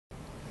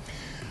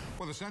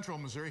Well, the Central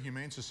Missouri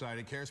Humane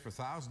Society cares for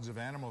thousands of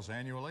animals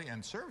annually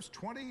and serves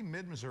 20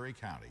 mid-Missouri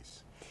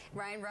counties.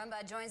 Ryan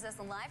Rumba joins us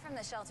live from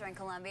the shelter in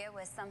Columbia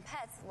with some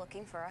pets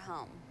looking for a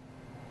home.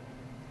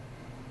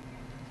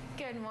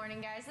 Good morning,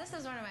 guys. This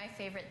is one of my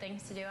favorite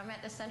things to do. I'm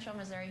at the Central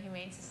Missouri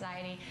Humane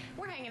Society.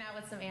 We're hanging out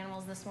with some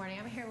animals this morning.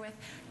 I'm here with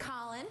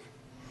Colin.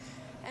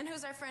 And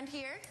who's our friend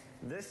here?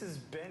 This is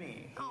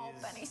Benny.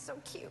 Benny's so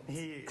cute.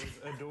 He is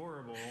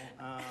adorable.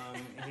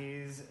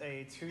 He's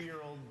a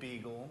 2-year-old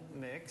beagle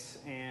mix,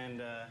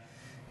 and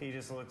he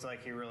just looks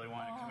like he really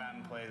wanted to come out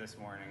and play this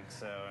morning.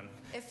 So,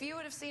 if you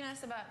would have seen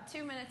us about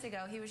 2 minutes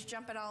ago, he was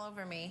jumping all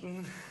over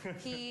me.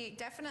 He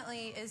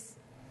definitely is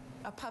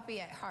a puppy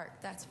at heart,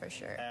 that's for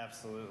sure.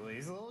 Absolutely.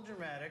 He's a little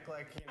dramatic,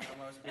 like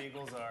most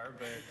beagles are,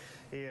 but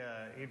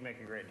he'd make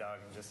a great dog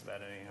in just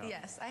about any home.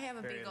 Yes, I have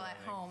a beagle at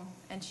home,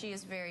 and she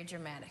is very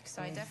dramatic,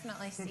 so I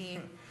definitely see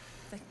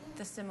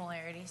the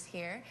similarities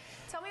here.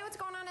 Tell me what's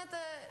going on at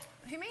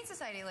the Humane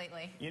Society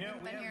lately. You know,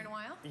 Haven't been here in a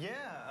while?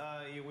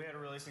 Yeah, we had a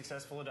really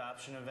successful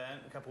adoption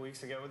event a couple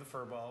weeks ago with the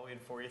fur ball. We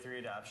had 43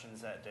 adoptions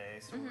that day,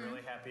 so we're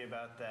really happy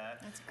about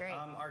that. That's great.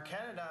 Our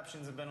cat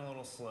adoptions have been a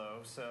little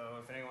slow, so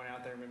if anyone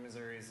out there in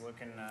mid-Missouri is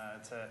looking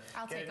to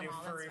get a new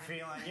furry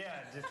feline,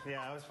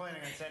 I was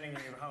planning on sending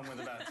you home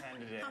with about 10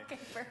 today. Okay,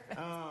 perfect.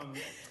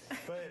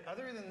 But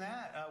other than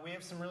that, we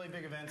have some really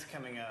big events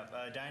coming up.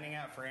 Dining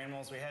Out for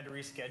Animals, we had to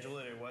reschedule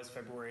it. It was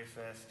February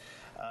 5th,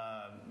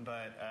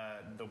 but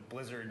the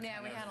blizzard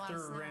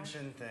threw a wrench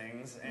in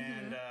things.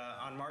 And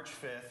on March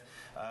 5th,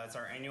 it's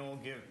our annual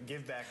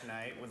give back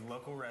night with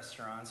local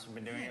restaurants. We've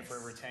been doing it for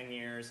over 10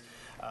 years.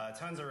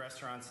 Tons of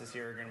restaurants this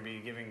year are going to be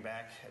giving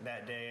back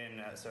that day,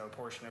 and so a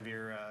portion of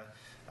your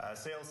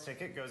sales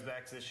ticket goes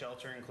back to the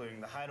shelter,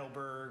 including the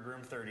Heidelberg,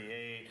 Room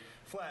 38,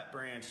 Flat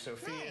Branch,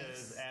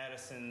 Sophia's,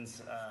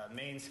 Addison's,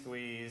 Main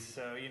Squeeze.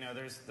 So, you know,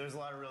 there's a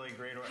lot of really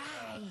great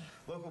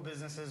local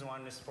businesses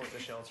wanting to support the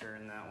shelter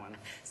in that one.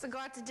 So go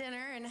out to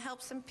dinner and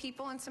help some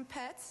people and some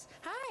pets.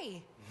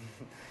 Hi.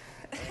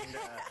 And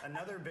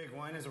another big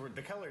one is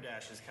the Color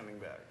Dash is coming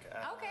back.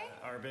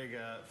 Our big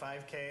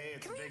 5K.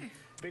 It's a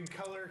big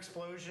color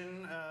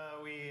explosion.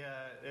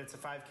 It's a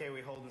 5K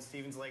we hold in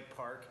Stevens Lake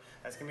Park.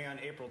 That's going to be on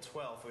April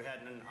 12th. We had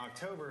it in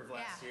October of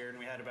last year, and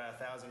we had about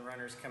 1,000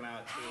 runners come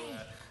out to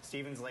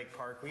Stevens Lake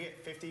Park. We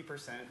get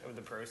 50% of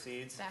the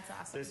proceeds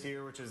this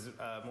year, which is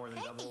more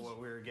than double what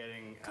we were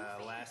getting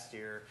last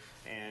year.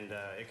 And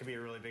it could be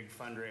a really big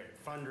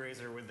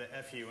fundraiser with the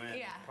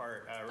FUN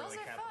part really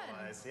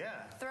capitalized. Fun.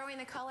 Yeah. Throwing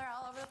the color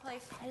all over the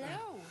place.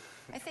 Hello.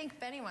 I think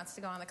Benny wants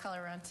to go on the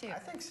color run too. I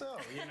think so.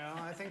 You know,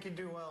 I think you'd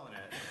do well in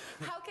it.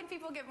 How can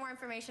people get more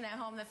information at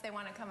home if they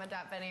want to come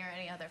adopt Benny or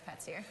any other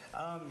pets here?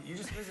 You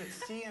just visit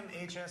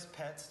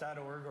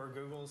cmhspets.org or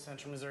Google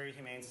Central Missouri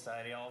Humane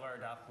Society. All of our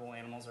adoptable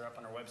animals are up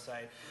on our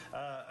website.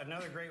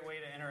 Another great way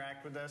to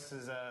interact with us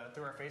is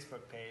through our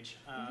Facebook page.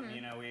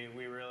 You know,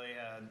 we really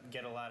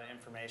get a lot of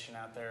information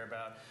out there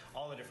about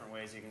all the different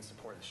ways you can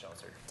support the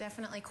shelter.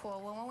 Definitely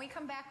cool. Well, when we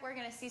come back, we're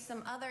going to see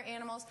some other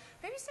animals,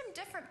 maybe some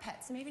different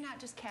pets, maybe not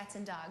just cats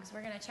and dogs.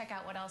 We're going to check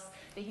out what else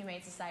the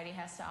Humane Society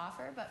has to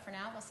offer, but for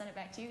now, we'll send it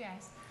back to you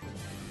guys.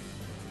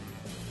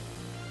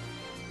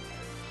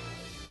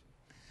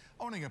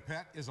 Owning a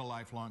pet is a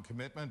lifelong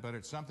commitment, but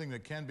it's something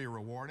that can be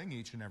rewarding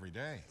each and every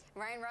day.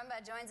 Ryan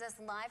Rumba joins us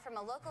live from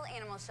a local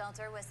animal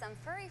shelter with some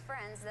furry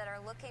friends that are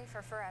looking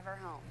for forever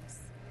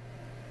homes.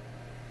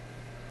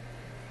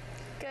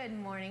 Good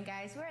morning,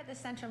 guys. We're at the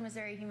Central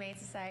Missouri Humane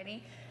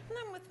Society, and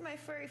I'm with my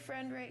furry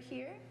friend right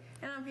here.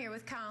 And I'm here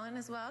with Colin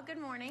as well. Good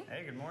morning.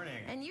 Hey, good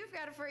morning. And you've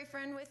got a furry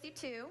friend with you,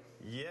 too.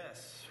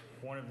 Yes,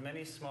 one of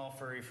many small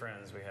furry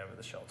friends we have at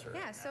the shelter.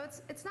 Yeah, so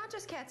it's not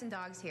just cats and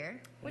dogs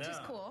here, which is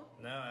cool.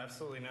 No,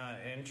 absolutely not.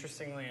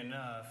 Interestingly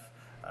enough,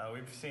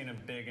 we've seen a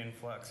big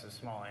influx of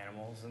small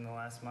animals in the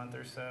last month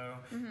or so.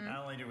 Not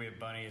only do we have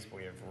bunnies, but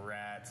we have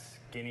rats,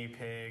 guinea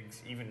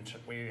pigs, even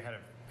we had a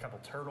couple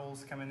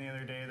turtles come in the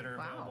other day that are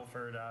available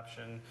for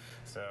adoption.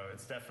 So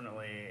it's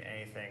definitely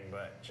anything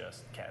but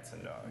just cats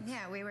and dogs.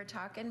 Yeah, we were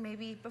talking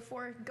maybe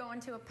before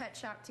going to a pet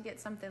shop to get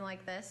something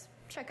like this,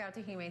 check out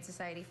the Humane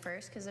Society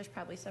first, because there's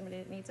probably somebody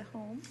that needs a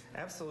home.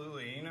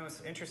 Absolutely. You know,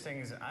 what's interesting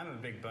is I'm a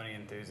big bunny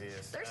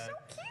enthusiast. They're so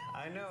cute.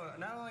 I know.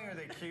 Not only are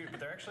they cute, but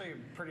they're actually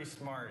pretty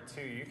smart,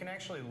 too. You can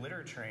actually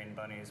litter train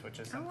bunnies, which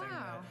is something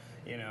that,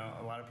 you know,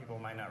 a lot of people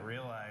might not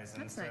realize.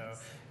 And it's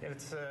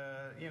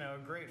you know, a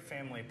great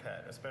family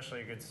pet,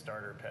 especially a good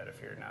starter pet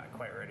if you're not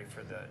quite ready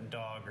for the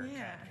dog or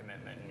cat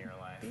commitment in your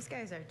life. These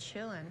guys are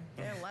chilling.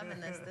 They're loving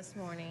this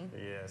morning.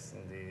 Yes,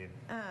 indeed.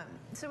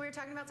 So we were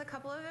talking about a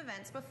couple of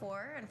events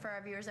before, and for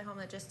our viewers at home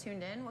that just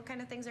tuned in, what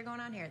kind of things are going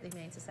on here at the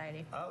Humane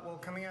Society? Well,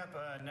 coming up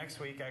next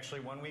week,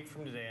 actually 1 week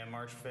from today, on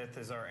March 5th,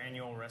 is our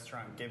annual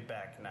restaurant give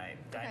back night,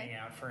 Dining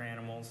Out for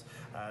Animals.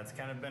 It's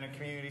kind of been a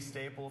community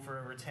staple for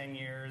over 10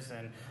 years,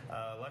 and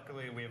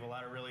luckily we have a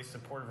lot of really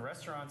supportive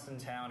restaurants in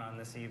town on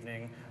this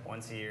evening.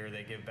 Once a year,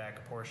 they give back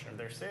a portion of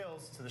their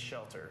sales to the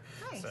shelter.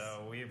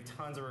 So we have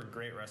tons of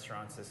great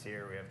restaurants this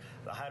year. We have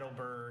the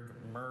Heidelberg,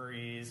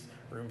 Murray's,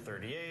 Room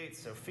 38,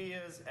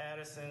 Sophia's,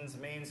 Addison's,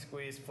 Main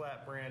Squeeze,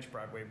 Flat Branch,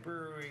 Broadway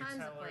Brewery, Tons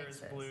of Tellers,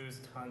 places. Blues,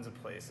 tons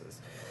of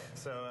places.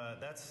 So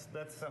that's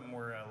something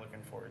we're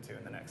looking forward to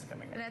in the next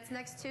coming week. And that's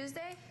next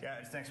Tuesday? Yeah,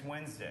 it's next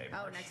Wednesday.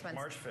 Next Wednesday.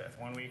 March 5th,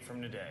 1 week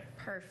from today.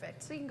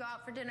 Perfect. So you can go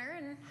out for dinner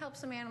and help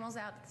some animals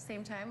out at the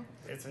same time.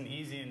 It's an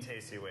easy and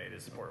tasty way to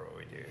support what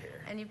we do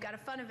here. And you've got a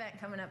fun event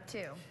coming up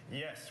too.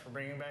 Yes, we're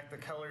bringing back the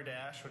Color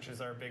Dash, which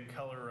is our big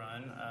color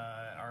run.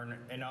 Our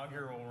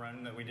inaugural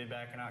run that we did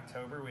back in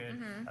October. We had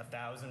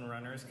 1,000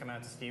 runners come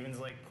out to Stevens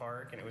Lake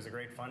Park, and it was a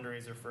great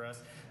fundraiser for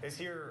us. This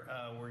year,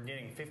 we're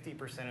getting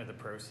 50% of the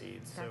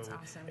proceeds. That's so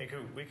awesome.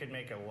 We could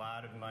make a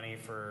lot of money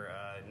for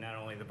not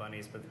only the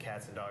bunnies, but the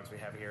cats and dogs we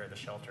have here at the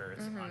shelter.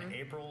 It's on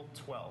April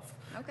 12th.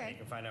 Okay. And you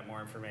can find out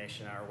more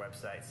information on our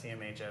website,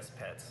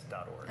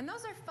 cmhspets.org. And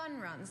those are fun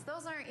runs.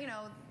 Those aren't, you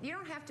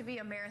don't have to be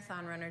a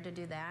marathon runner to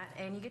do that,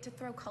 and you get to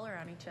throw color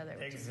on each other.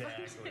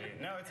 Exactly.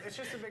 No, it's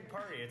just a big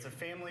party. It's a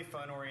family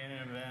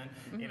fun-oriented event.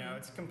 You know,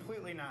 it's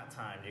completely not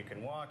timed. You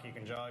can walk, you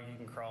can jog, you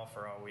can crawl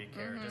for all week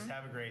here. Just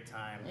have a great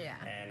time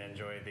and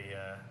enjoy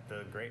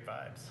the great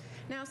vibes.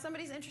 Now, if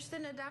somebody's interested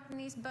in adopting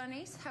these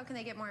bunnies, how can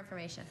they get more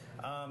information?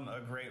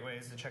 A great way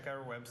is to check out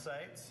our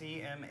website,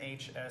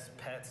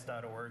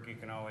 cmhspets.org. You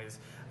can always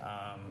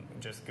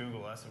just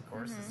Google us, of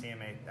course, the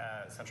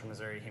Central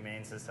Missouri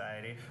Humane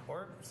Society,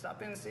 or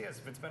stop in and see us.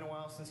 If it's been a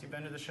while since you've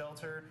been to the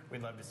shelter,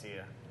 we'd love to see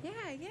you.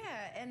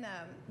 Yeah. And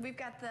we've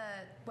got the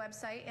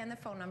website and the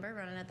phone number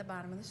running at the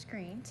bottom of the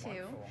screen, too.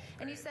 Wonderful.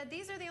 And you Great. said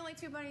these are the only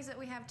 2 bunnies that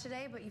we have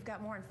today, but you've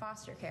got more in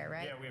foster care,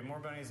 right? Yeah, we have more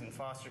bunnies in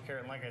foster care,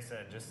 and like I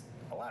said, just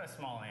a lot of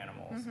small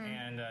animals.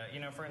 And,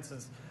 for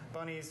instance,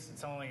 bunnies,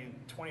 it's only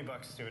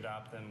 $20 to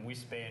adopt them. We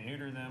spay and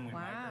neuter them. We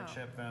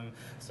microchip them.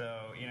 So,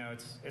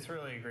 it's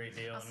really a great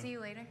deal. I'll see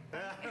you later.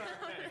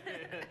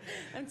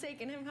 I'm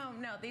taking him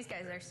home. No, these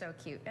guys are so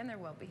cute, and they're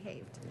well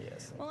behaved.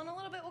 Yes. Well, in a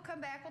little bit, we'll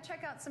come back. We'll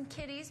check out some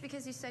kitties,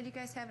 because you said you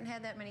guys haven't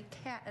had that many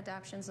cat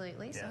adoptions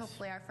lately. So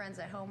hopefully our friends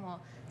at home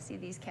will see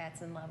these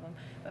cats and love them.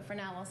 But for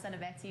now, we'll send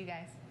it back to you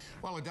guys.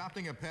 Well,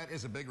 adopting a pet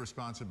is a big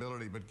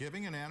responsibility, but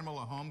giving an animal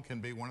a home can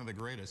be one of the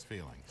greatest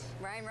feelings.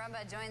 Ryan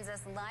Rumba joins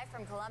us live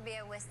from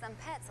Columbia with some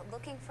pets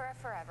looking for a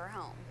forever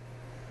home.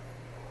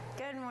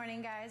 Good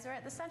morning, guys. We're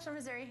at the Central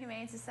Missouri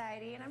Humane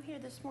Society, and I'm here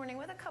this morning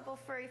with a couple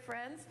furry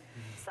friends.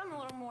 Some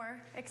a little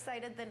more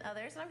excited than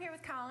others. And I'm here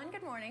with Colin.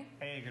 Good morning.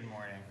 Hey, good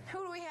morning.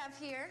 Who do we have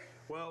here?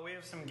 Well, we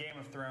have some Game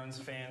of Thrones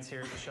fans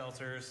here at the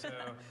shelter. So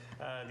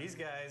these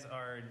guys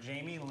are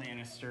Jaime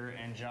Lannister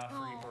and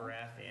Joffrey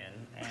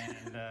Baratheon.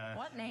 And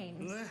what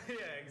names? Yeah,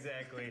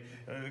 exactly.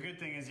 The good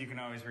thing is you can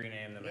always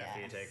rename them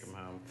after you take them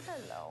home.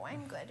 Hello.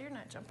 I'm glad you're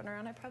not jumping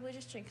around. I probably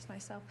just jinxed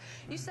myself.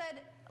 You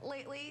said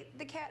lately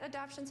the cat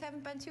adoptions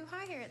haven't been too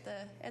high here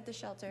at the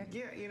shelter.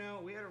 Yeah,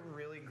 we had a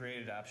really great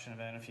adoption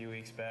event a few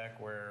weeks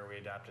back where we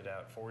adopted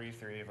out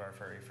 43 of our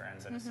furry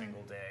friends in a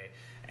single day.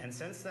 And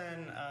since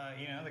then,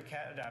 the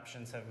cat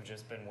adoptions have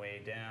just been way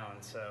down.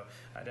 So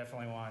I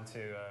definitely want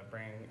to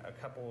bring a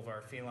couple of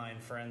our feline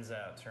friends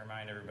out to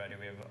remind everybody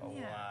we have a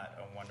lot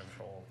of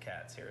wonderful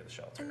cats here at the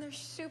shelter. And they're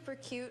super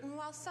cute. And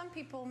while some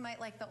people might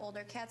like the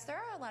older cats, there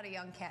are a lot of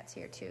young cats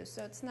here too.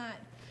 So it's not,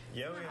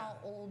 all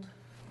old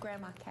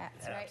grandma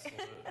cats, right?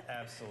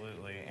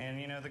 Absolutely.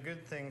 And the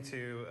good thing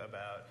too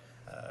about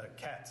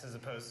cats as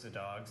opposed to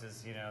dogs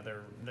is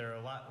they're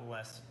a lot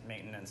less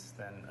maintenance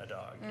than a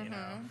dog.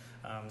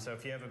 So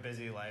if you have a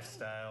busy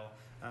lifestyle,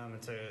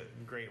 it's a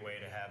great way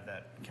to have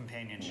that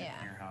companionship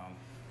in your home.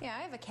 Yeah,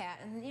 I have a cat,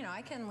 and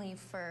I can leave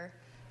for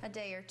a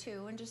day or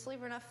two and just leave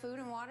her enough food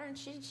and water, and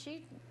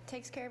she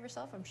takes care of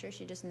herself. I'm sure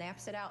she just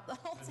naps it out the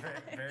whole time.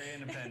 Very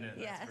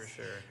independent, that's for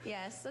sure.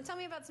 Yes. So tell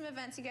me about some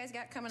events you guys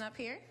got coming up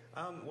here.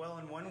 Well,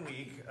 in 1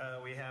 week,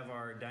 we have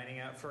our Dining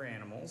Out for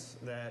Animals.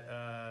 That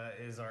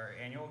is our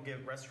annual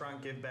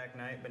restaurant give back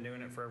night. Been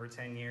doing it for over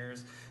 10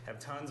 years. Have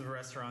tons of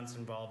restaurants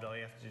involved. All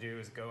you have to do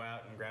is go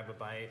out and grab a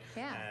bite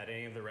at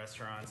any of the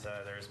restaurants.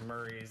 There's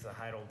Murray's, the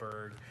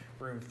Heidelberg,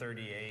 Room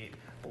 38,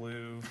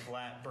 Blue,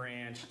 Flat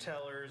Branch,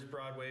 Tellers,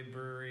 Broadway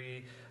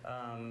Brewery,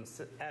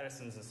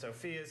 Addison's and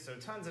Sophia's. So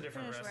tons of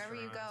different restaurants. Wherever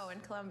you go in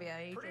Columbia,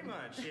 you can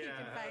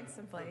find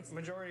some place. The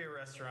majority of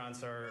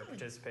restaurants are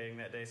participating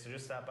that day, so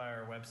just stop by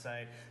our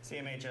website,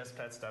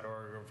 cmhspets.org,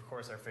 or of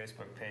course our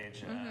Facebook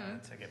page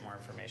to get more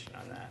information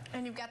on that.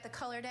 And you've got the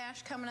Color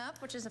Dash coming up,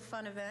 which is a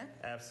fun event.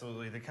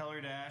 Absolutely. The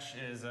Color Dash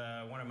is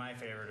one of my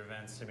favorite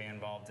events to be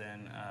involved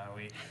in.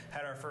 We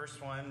had our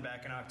first one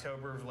back in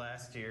October of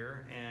last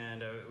year,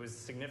 and it was a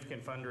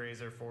significant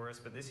fundraiser for us,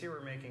 but this year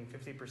we're making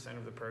 50%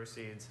 of the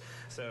proceeds,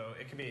 so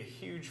it could be a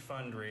huge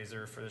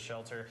fundraiser for the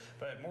shelter,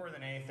 but more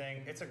than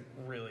anything, it's a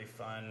really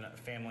fun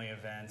family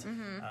event.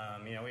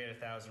 We had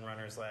 1,000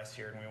 runners last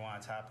year, and we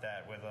want to top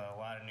that with a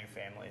lot of new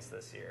families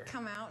this year.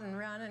 Come out and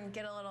run and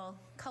get a little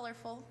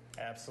colorful.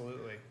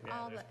 Absolutely.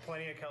 Yeah, there's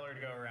plenty of color to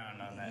go around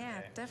on that day.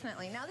 Yeah,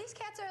 definitely. Now, these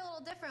cats are a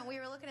little different. We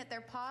were looking at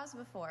their paws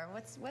before.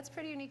 What's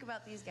pretty unique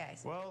about these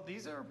guys? Well,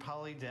 these are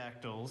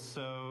polydactyls,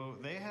 so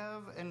they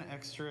have an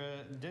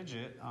extra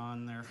digit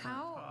on their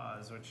front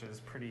paws, which is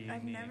pretty unique.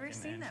 I've never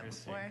seen that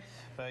before.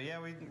 But yeah,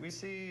 we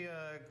see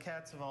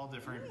cats of all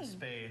different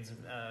spades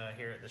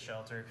here at the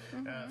shelter.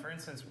 For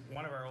instance,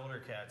 one of our older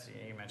cats,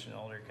 you mentioned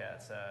older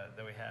cats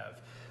that we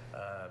have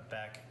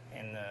back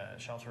in the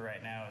shelter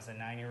right now is a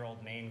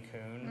 9-year-old Maine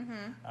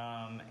Coon.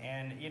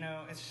 And, you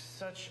know, it's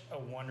such a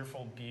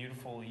wonderful,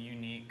 beautiful,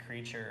 unique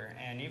creature.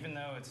 And even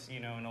though it's, you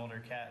know, an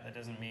older cat, that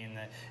doesn't mean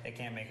that it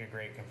can't make a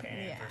great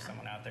companion for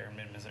someone out there in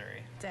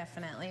mid-Missouri.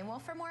 Definitely. Well,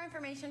 for more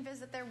information,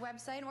 visit their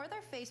website or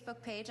their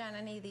Facebook page on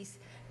any of these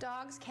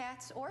dogs,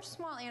 cats, or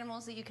small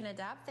animals that you can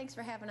adopt. Thanks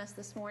for having us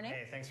this morning.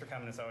 Hey, thanks for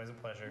coming. It's always a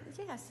pleasure.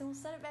 Yes, and we'll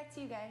send it back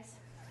to you guys.